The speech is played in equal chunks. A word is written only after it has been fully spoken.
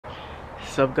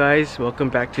What's up guys, welcome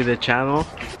back to the channel.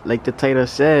 Like the title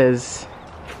says,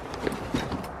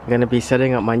 I'm gonna be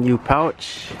setting up my new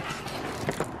pouch.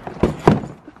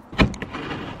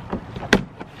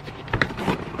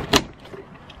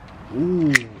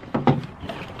 Ooh,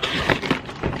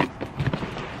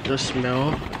 the smell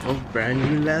of brand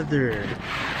new leather.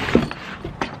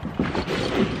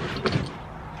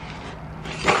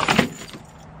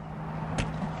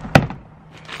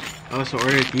 I also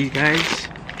ordered these guys,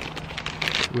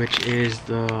 which is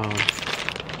the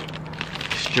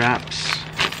straps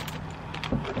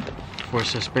for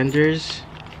suspenders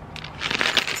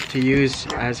to use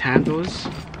as handles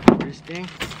for this thing,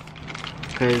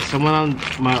 because someone on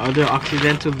my other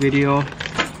Occidental video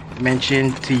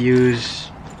mentioned to use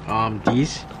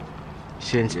these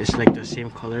since it's like the same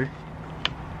color,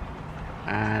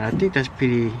 and I think that's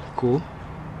pretty cool.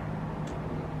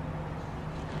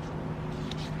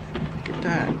 Look at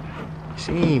that,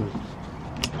 same.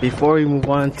 Before we move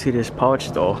on to this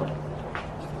pouch though,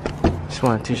 just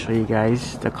wanted to show you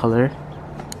guys the color.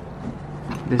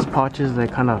 This pouch is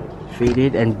like kind of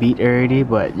faded and beat already,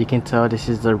 but you can tell this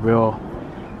is the real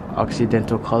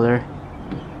Occidental color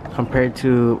compared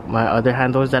to my other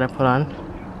handles that I put on.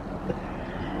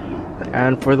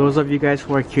 And for those of you guys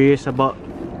who are curious about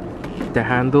the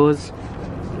handles,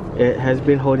 it has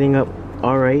been holding up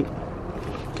alright.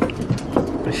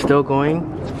 It's still going.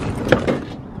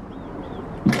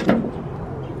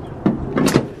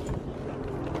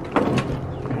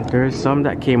 There's some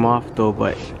that came off though,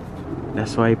 but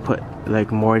that's why I put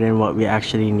like more than what we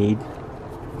actually need.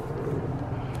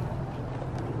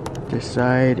 This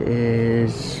side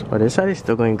is, oh, this side is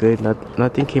still going good.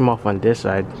 Nothing came off on this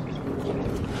side,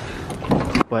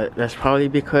 but that's probably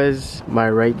because my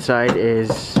right side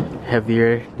is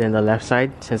heavier than the left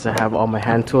side, since I have all my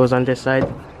hand tools on this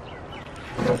side,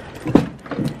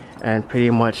 and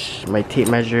pretty much my tape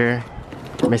measure,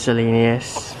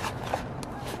 miscellaneous,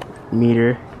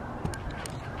 meter.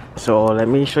 So let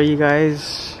me show you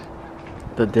guys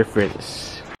the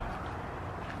difference.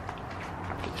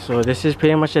 So this is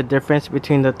pretty much the difference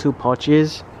between the two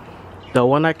pouches. The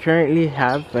one I currently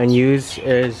have and use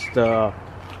is the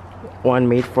one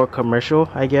made for commercial,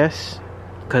 I guess,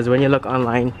 because when you look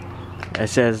online it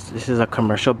says this is a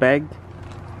commercial bag,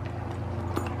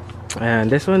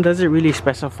 and this one doesn't really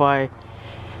specify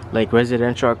like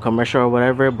residential or commercial or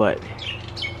whatever, but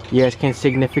you guys can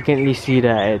significantly see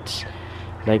that it's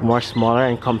like more smaller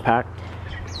and compact.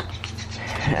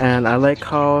 And I like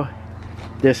how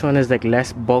this one is like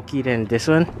less bulky than this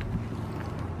one.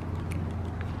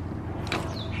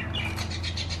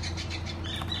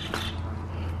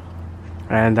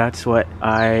 And that's what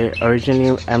I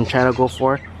originally am trying to go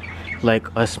for, like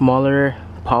a smaller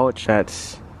pouch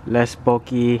that's less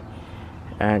bulky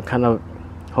and kind of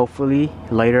hopefully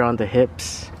lighter on the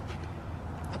hips,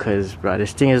 because bro,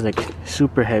 this thing is like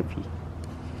super heavy.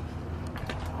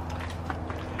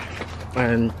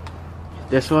 And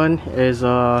this one is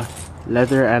a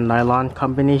leather and nylon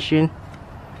combination,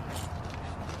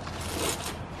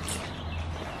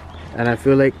 and I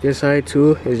feel like this side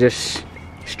too is just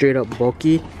straight up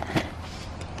bulky.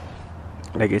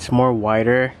 Like it's more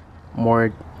wider,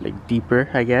 more like deeper,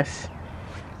 I guess,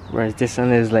 whereas this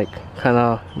one is like kind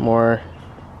of more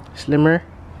slimmer,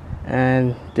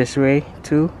 and this way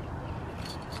too.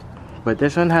 But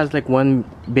this one has like one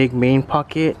big main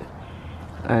pocket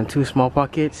and two small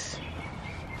pockets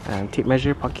and tape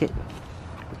measure pocket.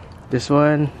 This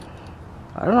one,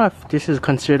 I don't know if this is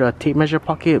considered a tape measure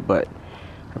pocket, but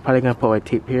I'm probably gonna put my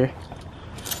tape here.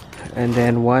 And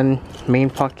then one main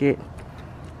pocket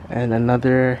and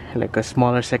another like a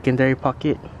smaller secondary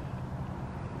pocket.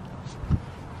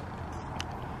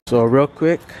 So real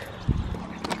quick,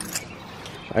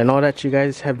 I know that you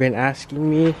guys have been asking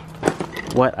me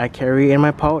what I carry in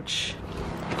my pouch,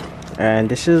 and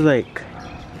this is like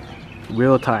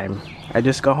real time. I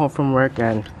just got home from work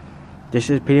and this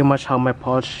is pretty much how my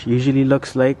pouch usually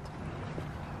looks like.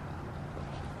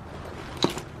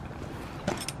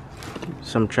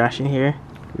 Some trash in here.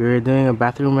 We were doing a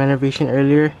bathroom renovation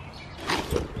earlier.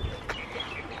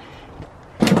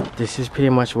 This is pretty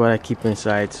much what I keep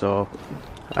inside. So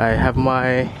I have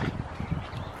my,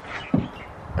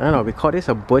 I don't know, we call this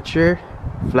a butcher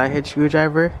flathead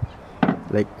screwdriver.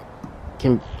 Like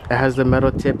it has the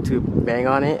metal tip to bang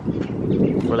on it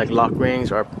for like lock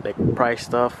rings or like pry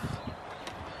stuff.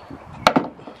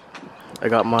 I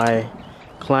got my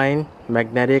Klein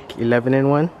magnetic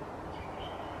 11-in-1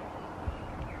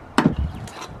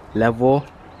 level,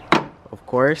 of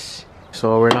course,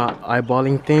 so we're not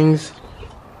eyeballing things.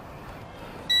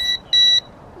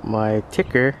 My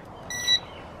ticker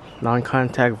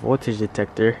non-contact voltage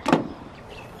detector,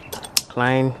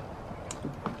 Klein.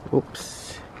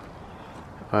 Oops.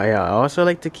 Oh yeah, I also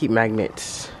like to keep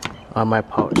magnets on my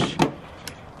pouch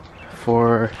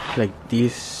for like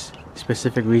these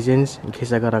specific reasons, in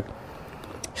case I gotta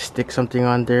stick something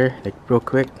on there like real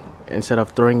quick instead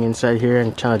of throwing inside here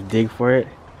and trying to dig for it.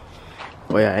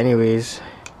 Oh yeah, anyways,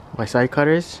 my side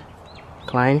cutters,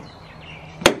 Klein.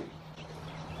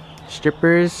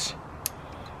 Strippers,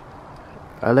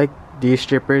 I like these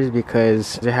strippers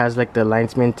because it has like the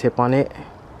linesman tip on it,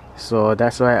 so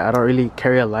that's why I don't really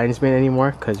carry a linesman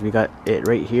anymore, because we got it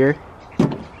right here.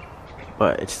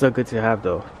 But it's still good to have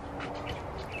though.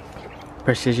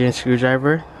 Precision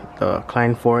screwdriver, the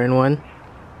Klein 4-in-1.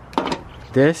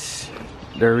 This,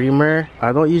 the reamer,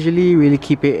 I don't usually really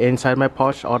keep it inside my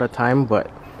pouch all the time, but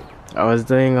I was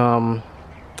doing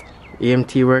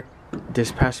EMT work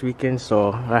this past weekend,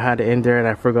 so I had it in there and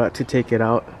I forgot to take it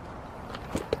out.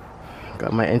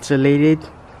 Got my insulated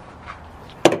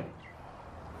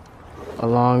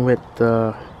along with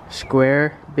the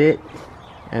square bit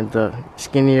and the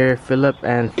skinnier Phillip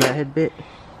and flathead bit.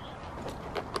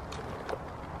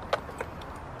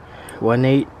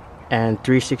 1/8 and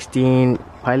 3/16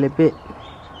 pilot bit.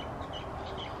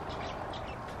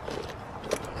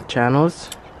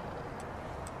 Channels.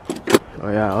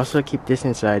 Oh yeah, I also keep this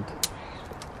inside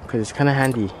because it's kind of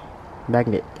handy.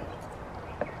 Magnet.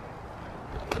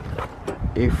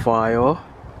 A file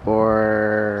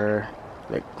for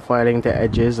like filing the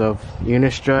edges of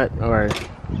unistrut or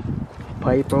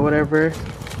pipe or whatever.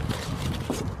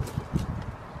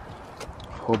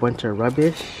 Whole bunch of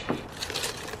rubbish,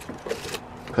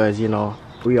 because you know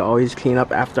we always clean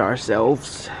up after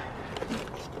ourselves.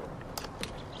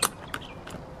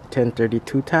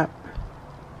 1032 tap.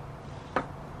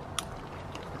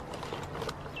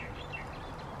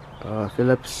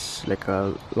 Phillips, like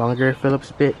a longer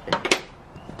Phillips bit,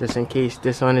 just in case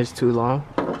this one is too long.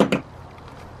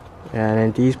 And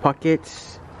in these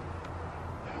pockets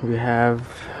we have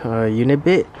a unit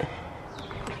bit,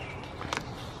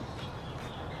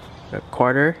 a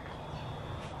quarter.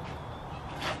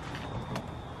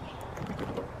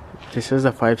 This is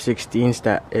a 5/16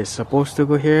 that is supposed to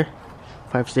go here.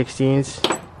 5/16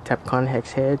 Tapcon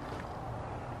hex head.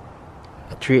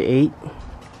 3/8.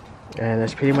 And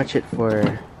that's pretty much it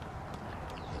for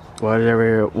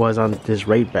whatever was on this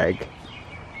right bag.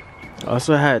 I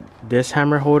also had this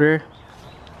hammer holder,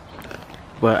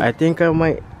 but I think I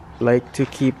might like to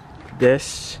keep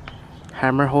this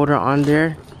hammer holder on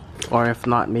there, or if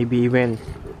not, maybe even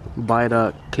buy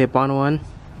the clip-on one,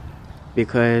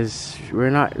 because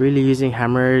we're not really using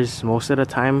hammers most of the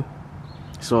time.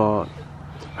 So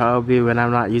probably when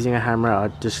I'm not using a hammer,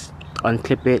 I'll just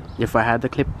unclip it if I had the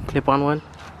clip-on one.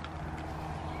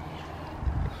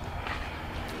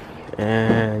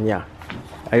 And yeah,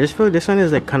 I just feel this one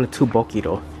is like kind of too bulky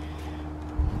though,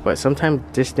 but sometimes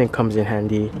this thing comes in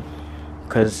handy,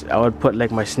 because I would put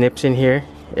like my snips in here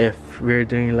if we're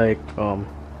doing like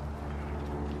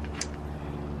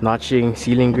notching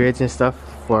ceiling grids and stuff,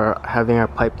 for having our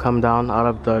pipe come down out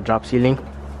of the drop ceiling.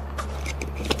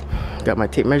 Got my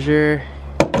tape measure,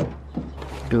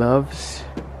 gloves,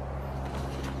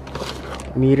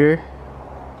 meter.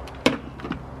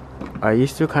 I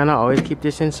used to kind of always keep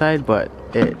this inside, but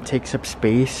it takes up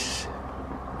space,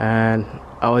 and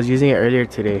I was using it earlier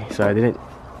today, so I didn't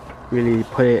really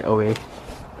put it away.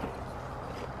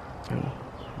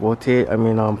 Voltage,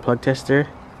 plug tester.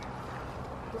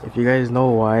 If you guys know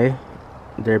why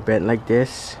they're bent like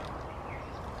this,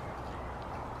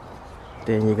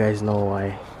 then you guys know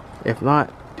why. If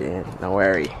not, then don't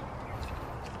worry.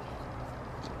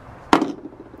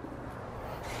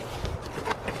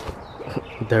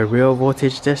 The real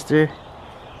voltage tester.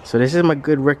 So this is my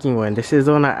good working one. This is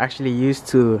the one I actually use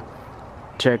to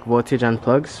check voltage on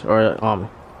plugs, or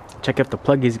check if the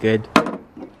plug is good.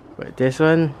 But this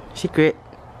one, secret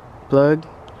plug.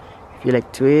 If you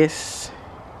like twists,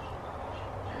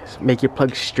 make your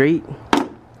plug straight,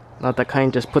 not the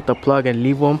kind just put the plug and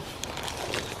leave them.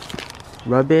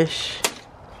 Rubbish.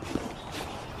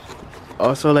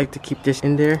 Also like to keep this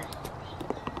in there.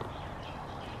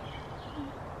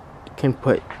 Can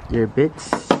put your bits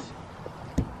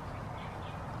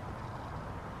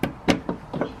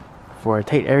for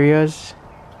tight areas,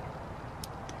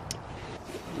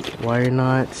 wire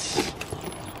knots,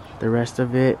 the rest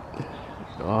of it,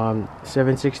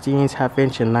 7/16, ½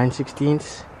 inch and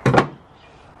 9/16.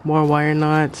 More wire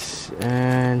knots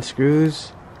and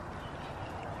screws.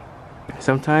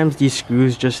 Sometimes these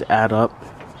screws just add up,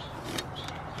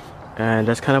 and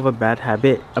that's kind of a bad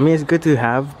habit. I mean, it's good to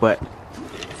have, but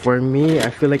for me,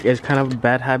 I feel like it's kind of a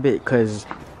bad habit, because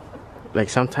like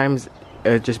sometimes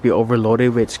it'll just be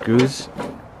overloaded with screws,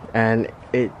 and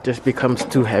it just becomes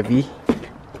too heavy.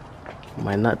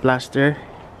 My nut blaster,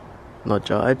 no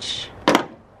judge.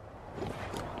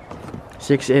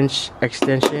 6-inch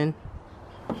extension,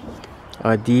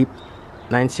 a deep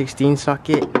 9/16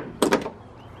 socket,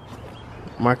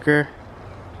 marker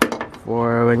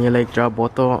for when you like draw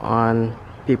boto on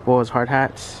people's hard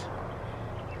hats,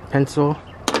 pencil,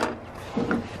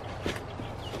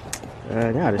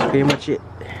 and yeah, that's pretty much it.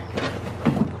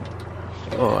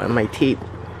 Oh, and my tape.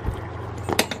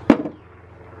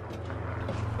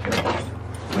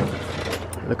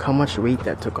 Look how much weight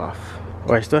that took off.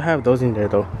 Oh, I still have those in there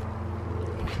though.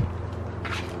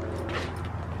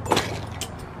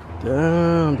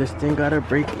 Damn, this thing gotta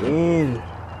break in.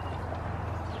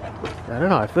 I don't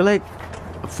know, I feel like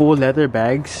full leather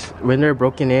bags, when they're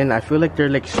broken in, I feel like they're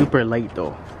like super light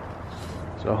though.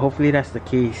 So hopefully that's the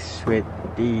case with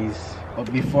these.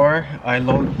 But before I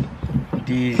load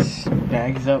these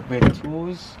bags up with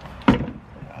tools,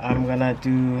 I'm gonna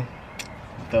do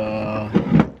the,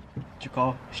 what you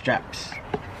call, straps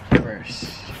first.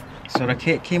 So the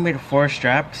kit came with 4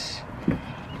 straps,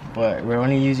 but we're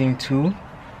only using 2.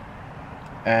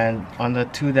 And on the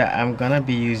 2 that I'm gonna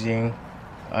be using,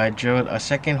 I drilled a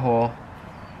second hole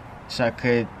so I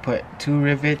could put 2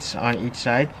 rivets on each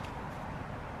side.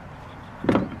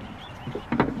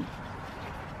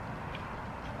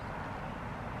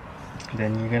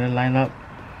 Then you're gonna line up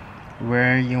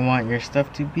where you want your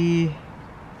stuff to be.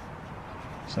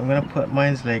 So I'm gonna put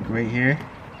mine's like right here.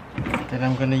 Then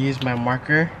I'm gonna use my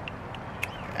marker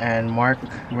and mark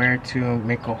where to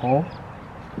make a hole.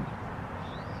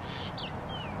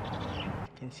 You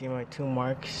can see my 2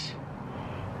 marks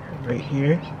right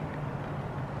here.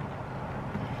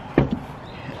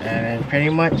 And then pretty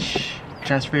much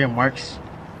transfer your marks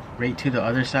right to the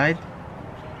other side.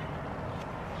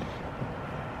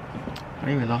 I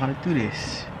don't even know how to do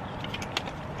this.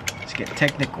 Let's get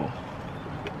technical.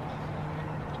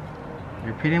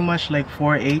 You're pretty much like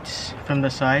 4/8 from the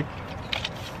side.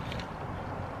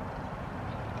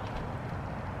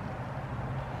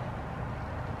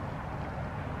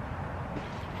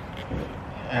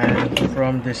 And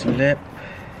from this lip,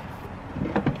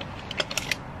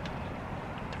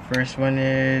 the first one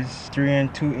is 3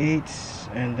 2/8,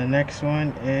 and the next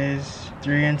one is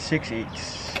 3 6/8.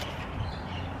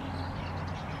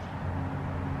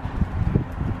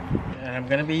 And I'm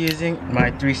gonna be using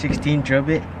my 316 drill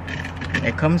bit.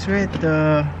 It comes with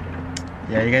the,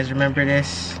 yeah, you guys remember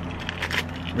this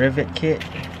rivet kit?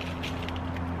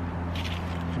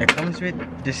 It comes with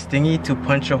this thingy to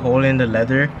punch a hole in the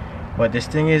leather, but this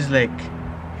thing is like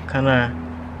kind of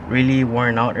really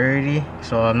worn out already,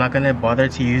 so I'm not gonna bother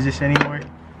to use this anymore.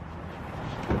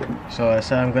 So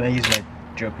I'm gonna use my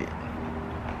drill bit.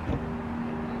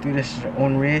 Do this at your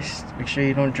own risk. Make sure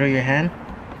you don't drill your hand.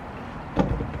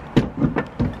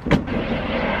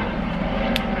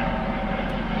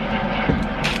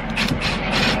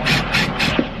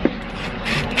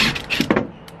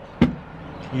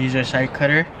 Use your side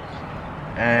cutter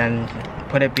and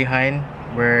put it behind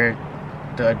where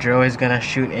the drill is gonna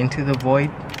shoot into the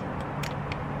void.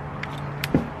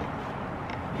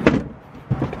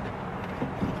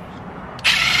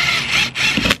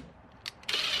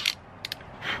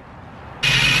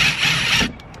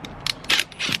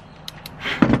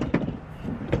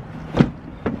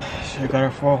 So we got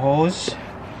our 4 holes,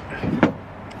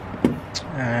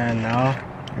 and now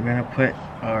we're gonna put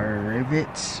our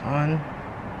rivets on.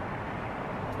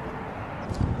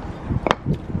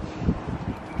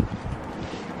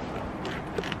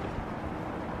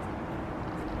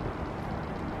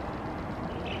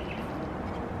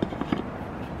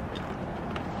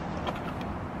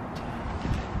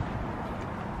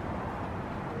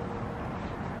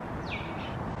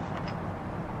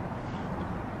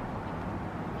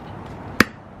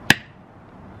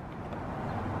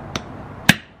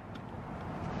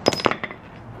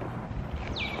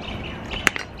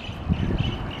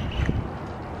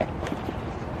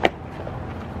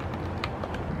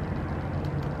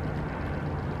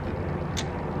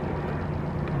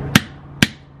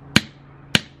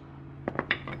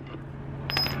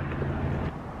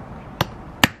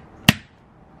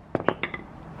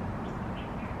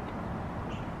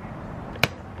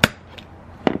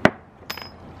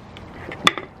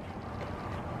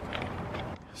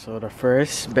 So the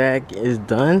first bag is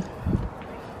done.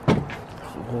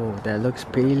 Oh, that looks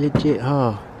pretty legit,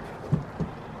 huh?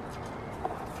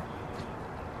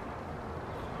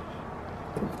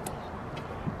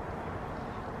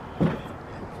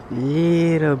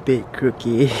 Little bit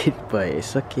crooked, but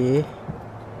it's okay.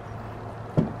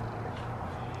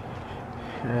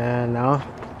 And now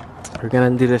we're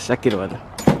gonna do the second one.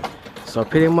 So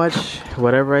pretty much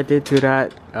whatever I did to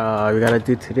that, we gotta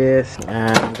do to this.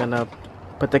 And I'm gonna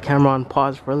put the camera on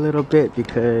pause for a little bit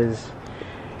because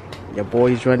your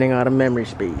boy's running out of memory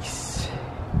space.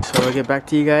 So I'll get back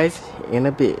to you guys in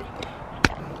a bit.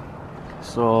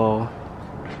 So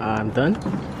I'm done.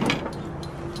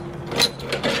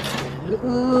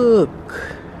 Look.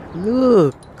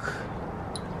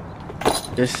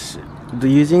 This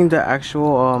using the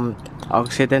actual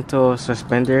Occidental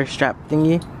suspender strap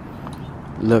thingy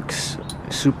looks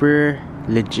super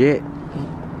legit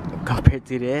compared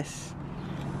to this.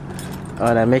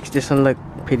 That makes this one look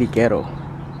pretty ghetto.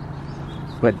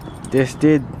 But this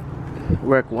did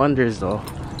work wonders though.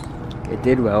 It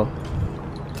did well.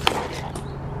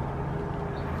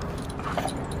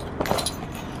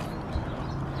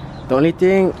 The only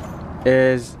thing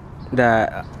is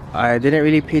that I didn't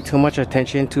really pay too much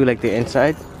attention to like the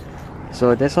inside.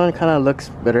 So this one kind of looks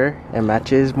better and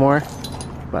matches more.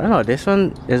 But I don't know, this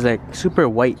one is like super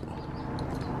white.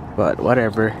 But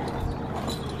whatever.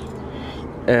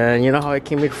 And you know how it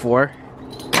came with 4?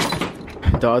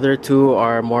 The other 2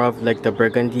 are more of like the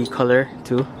burgundy color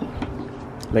too.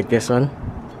 Like this one.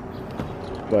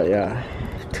 But yeah,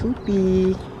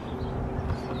 toopy.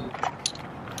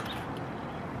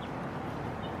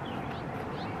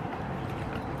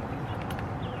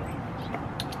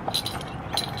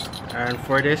 And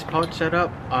for this pouch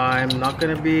setup, I'm not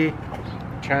gonna be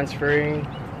transferring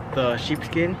the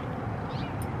sheepskin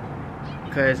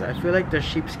because I feel like the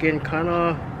sheepskin kind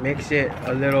of makes it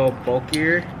a little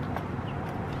bulkier.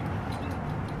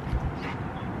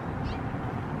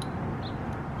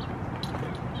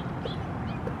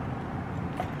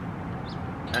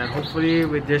 And hopefully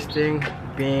with this thing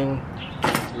being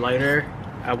lighter,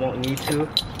 I won't need to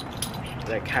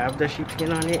like have the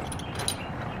sheepskin on it.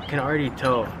 I can already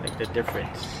tell like the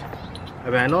difference. I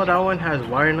mean, I know that one has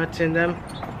wire nuts in them,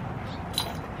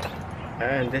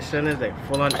 and this one is like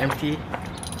full on empty.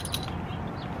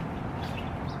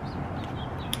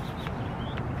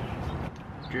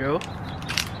 Drill.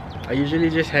 I usually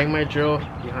just hang my drill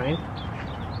behind.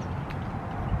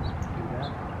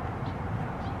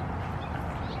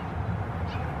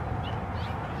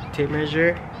 Tape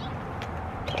measure.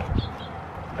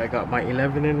 I got my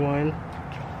 11-in-1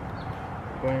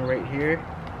 going right here.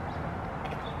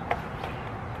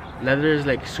 Leather is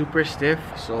like super stiff,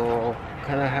 so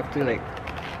kind of have to like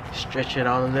stretch it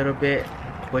out a little bit.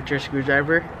 Butcher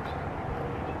screwdriver,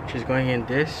 which is going in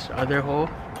this other hole.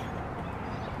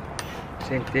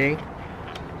 Same thing,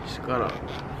 just gotta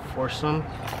force some.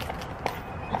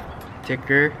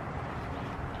 Ticker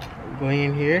going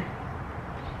in here.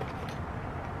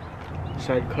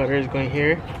 Side cutter is going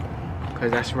here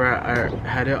because that's where I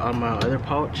had it on my other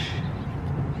pouch.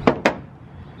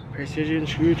 Precision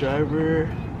screwdriver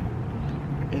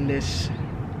in this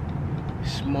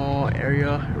small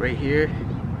area right here.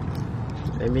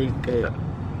 Let me get a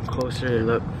closer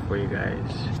look for you guys.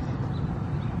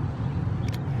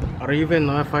 I don't even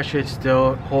know if I should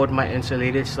still hold my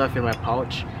insulated stuff in my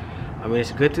pouch. I mean,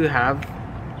 it's good to have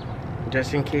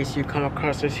just in case you come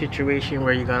across a situation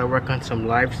where you gotta work on some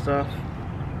live stuff.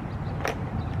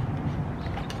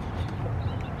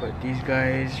 But these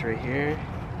guys right here,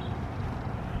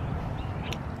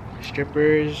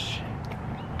 strippers,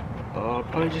 I'll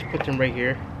probably just put them right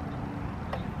here.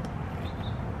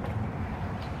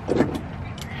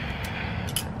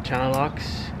 Channel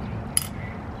locks,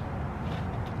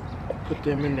 put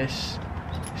them in this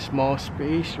small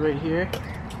space right here.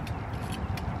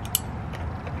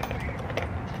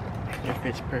 It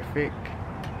fits perfect.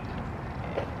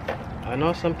 I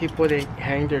know some people, they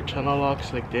hang their channel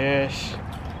locks like this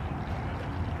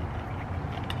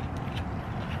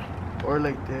or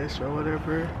like this or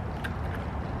whatever,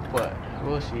 but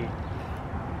we'll see.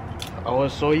 I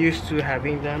was so used to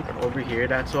having them over here,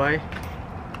 that's why.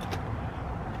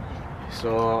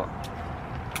 So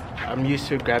I'm used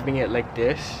to grabbing it like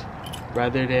this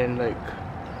rather than like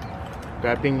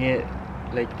grabbing it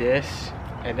like this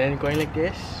and then going like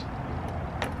this.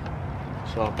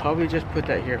 So I'll probably just put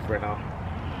that here for now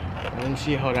and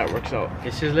see how that works out.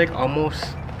 This is like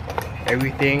almost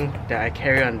everything that I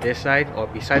carry on this side, or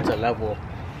besides the level.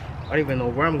 I don't even know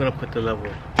where I'm gonna put the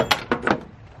level.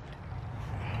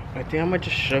 I think I'm gonna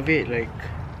just shove it like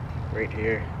right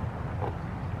here.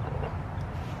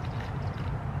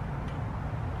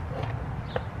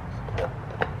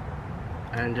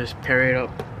 And just pair it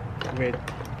up with,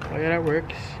 oh yeah, that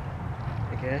works,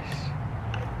 I guess.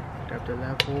 Grab the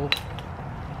level.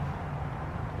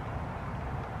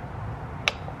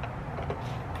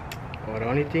 Oh, the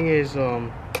only thing is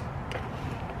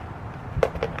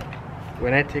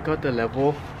when I take out the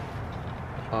level,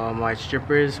 my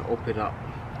strippers open up,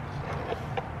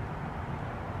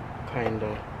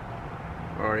 kinda,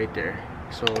 right there.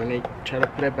 So when I try to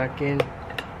put it back in,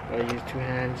 I'll use 2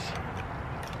 hands.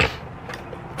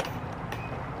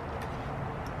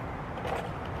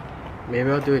 Maybe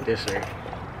I'll do it this way.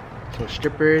 So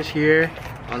strippers here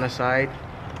on the side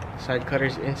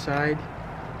cutters inside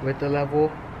with the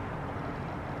level.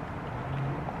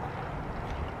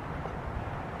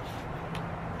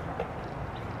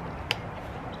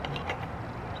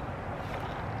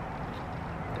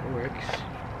 That works.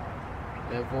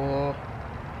 Level.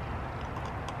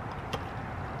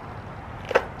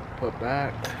 Put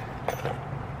back.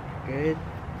 Good.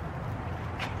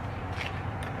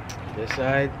 This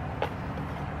side.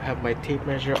 I have my tape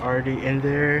measure already in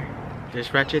there.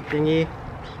 This ratchet thingy,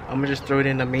 I'm gonna just throw it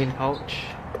in the main pouch.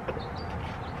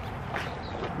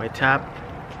 My tap,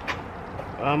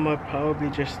 I'm gonna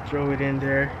probably just throw it in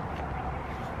there,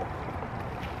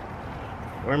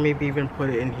 or maybe even put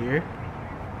it in here.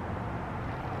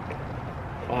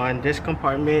 On this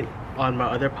compartment on my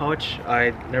other pouch,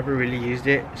 I never really used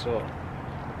it, so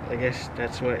I guess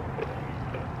that's what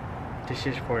this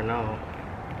is for now.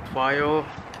 File,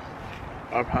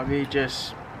 I'll probably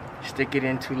just stick it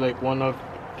into like one of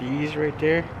these right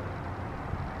there.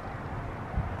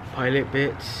 Pilot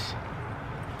bits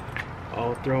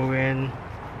I'll throw in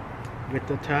with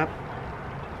the tap.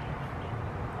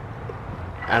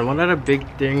 And one of the big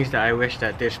things that I wish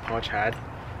that this pouch had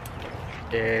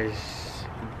is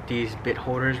these bit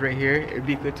holders right here. It'd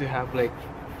be good to have like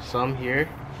some here,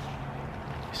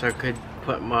 so I could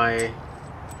put my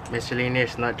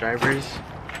miscellaneous nut drivers.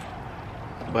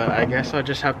 But I guess I'll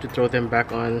just have to throw them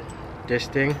back on this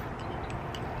thing,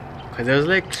 because it was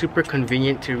like super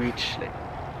convenient to reach. Like,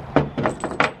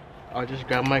 I'll just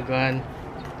grab my gun,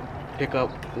 pick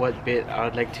up what bit I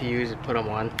would like to use and put them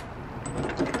on.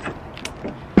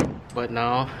 But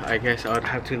now I guess I would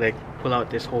have to like pull out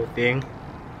this whole thing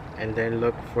and then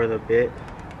look for the bit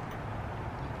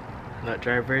nut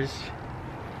drivers.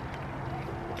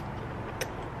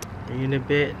 Unit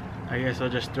bit, I guess I'll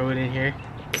just throw it in here.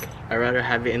 I'd rather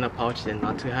have it in a pouch than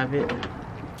not to have it.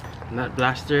 Nut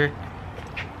blaster,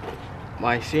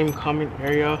 my same common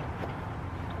area.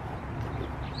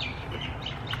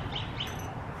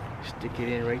 Stick it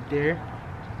in right there.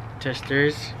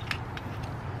 Testers,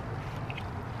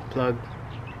 plug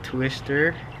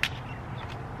twister,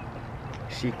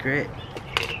 secret,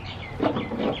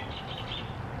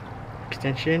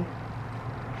 extension,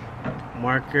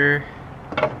 marker,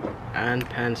 and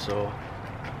pencil.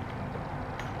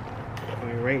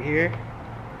 Going right here,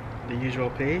 the usual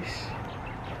place.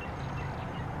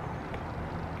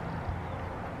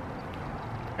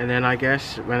 And then I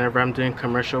guess whenever I'm doing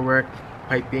commercial work,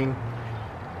 piping,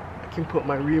 I can put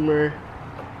my reamer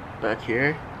back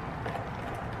here.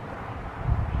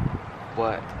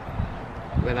 But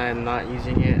when I'm not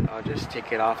using it, I'll just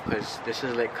take it off, because this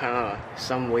is like kind of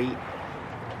some weight.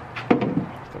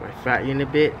 Got my fat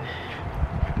unit bit.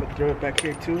 I'll throw it back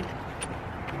here too.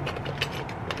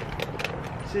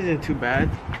 This isn't too bad.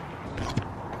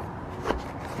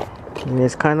 And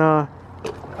it's kind of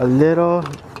a little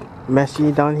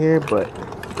messy down here, but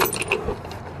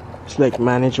it's like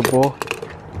manageable.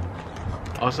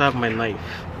 Also have my knife.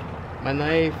 My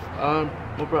knife,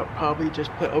 we'll probably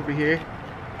just put over here.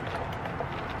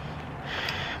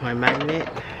 My magnet,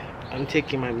 I'm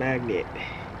taking my magnet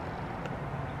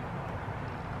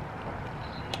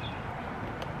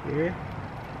here.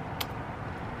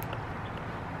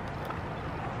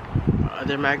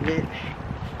 Other magnet.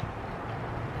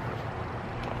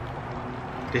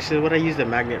 This is what I use the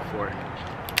magnet for.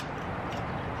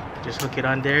 Just hook it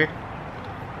on there.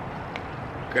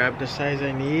 Grab the size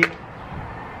I need.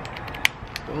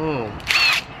 Boom.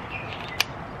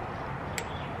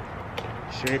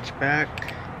 Switch back.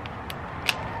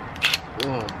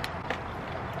 Boom.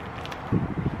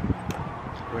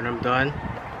 When I'm done,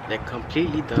 like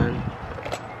completely done,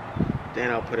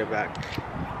 then I'll put it back.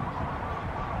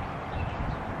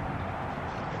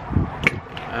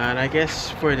 And I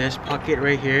guess for this pocket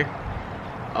right here,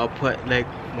 I'll put like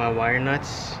my wire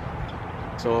nuts.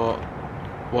 So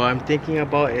what I'm thinking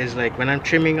about is, like, when I'm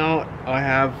trimming out, I'll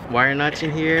have wire nuts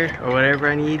in here or whatever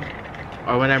I need.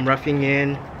 Or when I'm roughing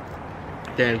in,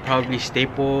 then probably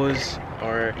staples.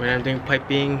 Or when I'm doing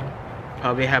piping,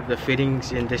 probably have the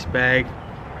fittings in this bag,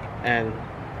 and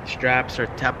straps or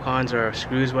tap-cons or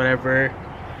screws, whatever,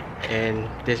 in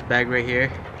this bag right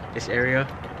here, this area.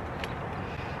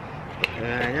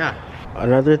 Yeah.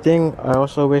 Another thing I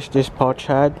also wish this pouch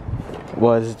had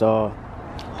was the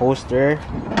holster,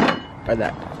 or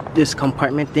this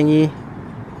compartment thingy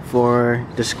for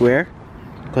the square.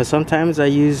 because sometimes I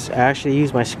actually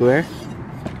use my square,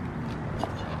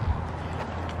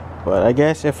 but I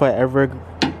guess if I ever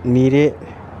need it,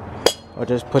 I'll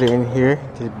just put it in here,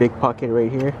 this big pocket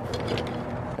right here.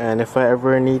 And if I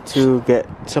ever need to get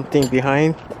something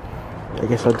behind, I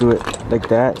guess I'll do it like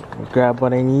that, grab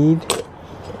what I need,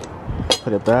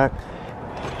 put it back.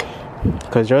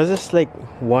 Because there was this like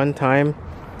one time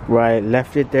where I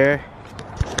left it there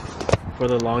for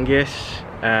the longest,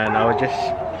 and I would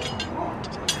just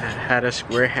had a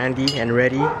square handy and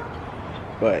ready,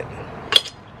 but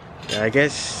yeah, I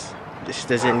guess this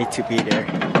doesn't need to be there.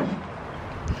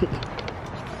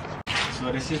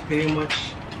 So this is pretty much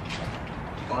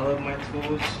all of my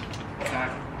tools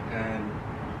packed and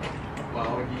what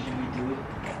I would usually do.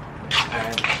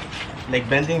 And like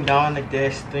bending down like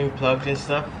this, doing plugs and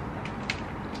stuff,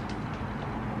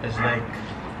 is like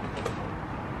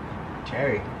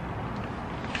cherry.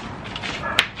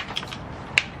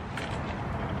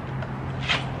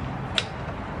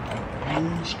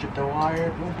 Strip the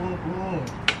wire, boom, boom, boom.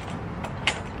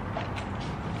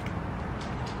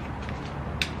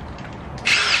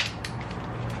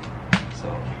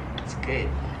 So it's good.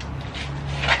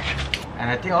 And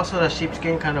I think also the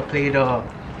sheepskin kind of played a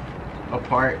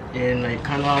part in like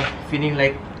kind of feeling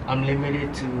like I'm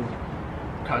limited to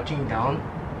crouching down,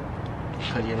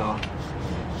 because you know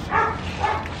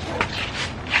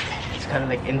it's kind of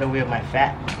like in the way of my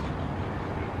fat,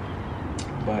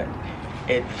 but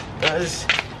it does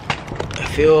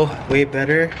feel way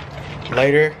better,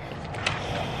 lighter,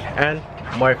 and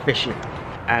more efficient.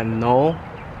 And no,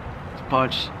 this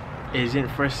pouch isn't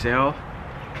for sale.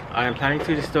 I'm planning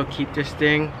to just still keep this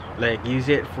thing, like use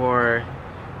it for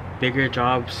bigger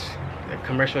jobs, like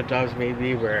commercial jobs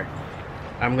maybe, where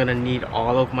I'm gonna need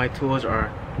all of my tools or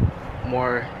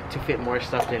more to fit more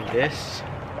stuff than this.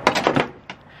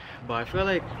 But I feel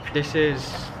like this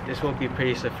will be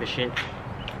pretty sufficient.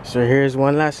 So here's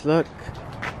one last look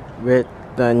with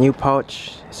the new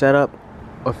pouch setup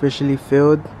officially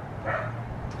filled.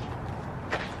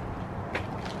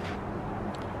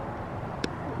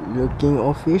 Looking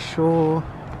official.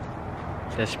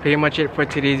 That's pretty much it for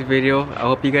today's video. I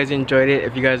hope you guys enjoyed it.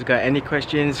 If you guys got any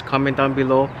questions, comment down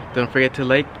below. Don't forget to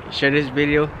like, share this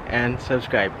video, and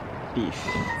subscribe.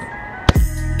 Peace.